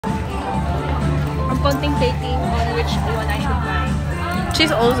contemplating on which one I should buy.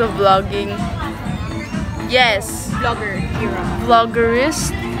 She's also vlogging. Yes. Vlogger, Kira.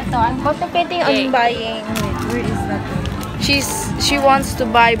 Vloggerist. Ito, I'm contemplating on buying. Wait, where is that? She wants to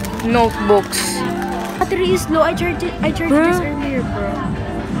buy notebooks. Battery is low. I charged this earlier, bro.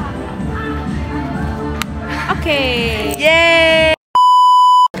 Okay. Yay!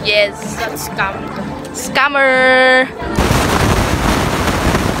 Yes. That's scam. Scammer.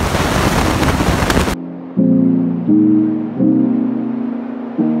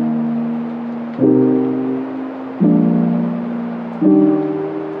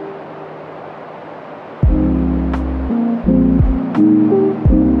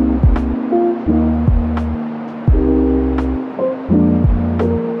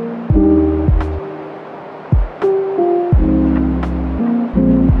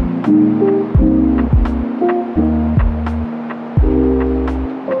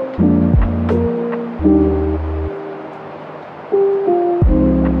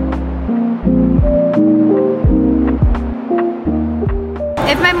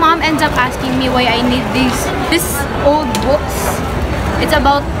 If my mom ends up asking me why I need this old books, it's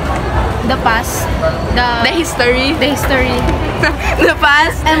about the past, the history, the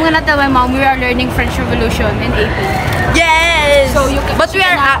past. I'm gonna tell my mom we are learning French Revolution in AP. Yes. So you can, but we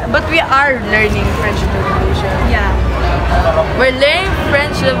are learning French Revolution. Yeah. We're learning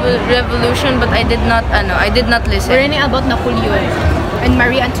French Revolution, but I did not listen. We're learning about Napoleon and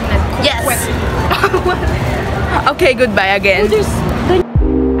Marie Antoinette. Yes. Okay, goodbye again.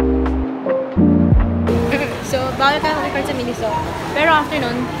 So, bawal kayo mag-record sa Miniso. Pero after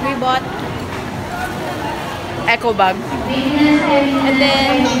nun, we bought Eco bag. and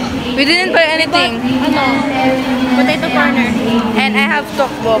then We didn't buy anything. Potato corner. And I have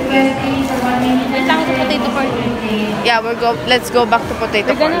tteokbokki. Wait lang sa potato corner. Yeah, let's go back to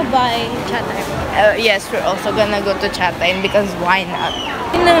potato We're gonna corner. buy chatay. Yes, we're also gonna go to Chatime because why not?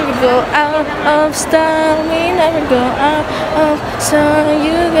 We never go out of style. We never go out of style.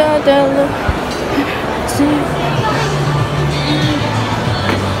 You got that look.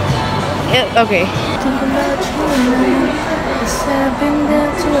 Okay. Think about you now. I've been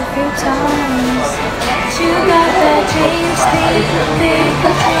there too a few times. You got that dream, sleep, think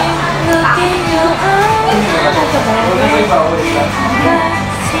the dream. Look in your eyes. Like a bad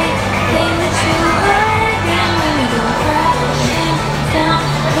thing that you like. When we go crashing down,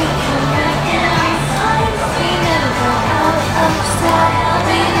 we come back in our time. We never go out of style.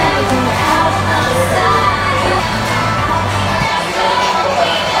 We never go out of style.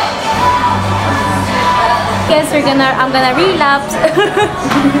 Guess I'm gonna relapse.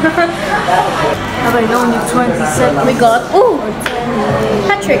 Have I known you 27? We got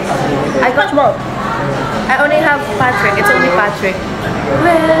Patrick. I got more. I only have Patrick. It's only Patrick.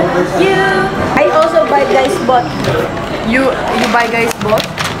 With you. I also buy guys bought. You buy guys bought?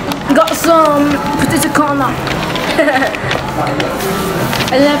 Got some potato corner.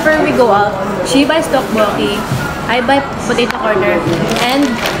 And whenever we go out, she buys tteokbokki, I buy potato corner and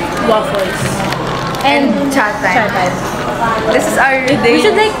waffles. And Chatime. This is our day. We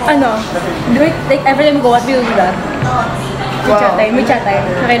should do it like every time we go out, we will do that. Wow. We chat time.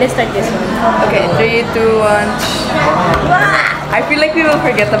 Okay, let's start this one. Okay, 3, 2, 1. I feel like we will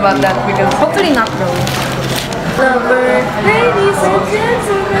forget about that because Hopefully not, bro. lover, ladies and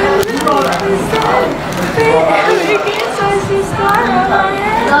gentlemen,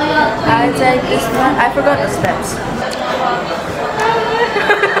 I take this one. I forgot the steps.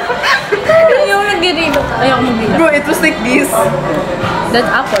 Yung nag-rilo. Ayoko mag-rilo. Bro, it was like this. That's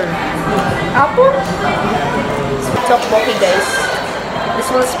apple. Apple? Tteokbokki, guys. This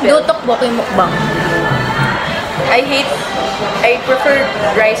will Do spill. tteokbokki mukbang. I prefer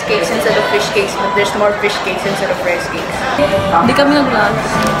rice cakes instead of fish cakes, but there's more fish cakes instead of rice cakes. Hindi kami nag-vlog.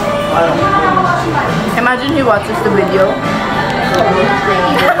 Imagine he watches the video.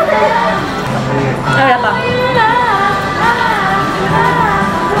 Wala pa.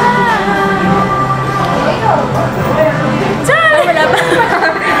 Wala pa.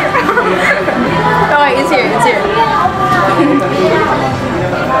 Okay, it's here, it's here.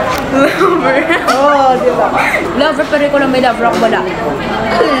 Lover. Oh, diba? Lover pa rin ko lang may love rock, wala.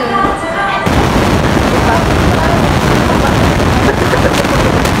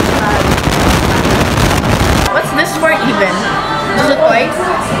 What's this for even? Is it toy?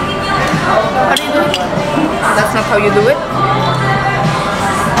 How do you do it? That's not how you do it?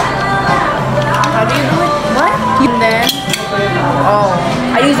 How do you do it? What? And then, oh,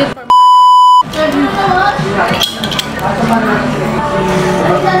 I use it for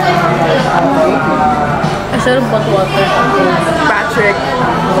I should have bought water. Patrick.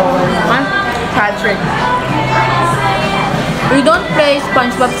 Huh? Patrick. We don't play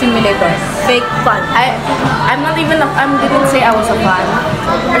SpongeBob Simulator. Fake fun. I didn't say I was a fan.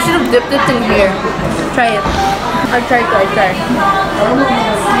 I should have dipped it in here. Try it. I try.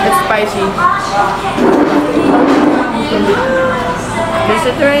 It's spicy. There's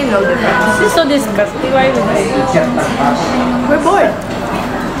literally no difference. This is so disgusting. Why would I? We're bored.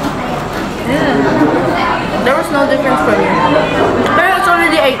 Yeah. There was no difference for me. But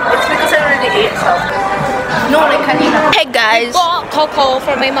it's because I already ate so. No, like kanina. Hey guys. Bought cocoa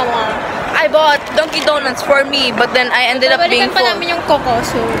for my mama. I bought Dunkin' Donuts for me, but then I ended up being Babalikan pa full. namin yung cocoa,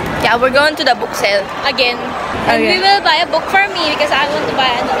 so Yeah, we're going to the book sale. again. And Okay. we will buy a book for me because I want to buy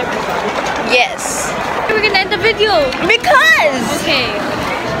another book. Yes. We're gonna end the video. Because. Okay.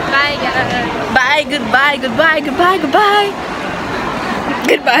 Bye, guys. Bye, goodbye.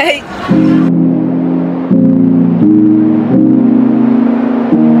 Goodbye.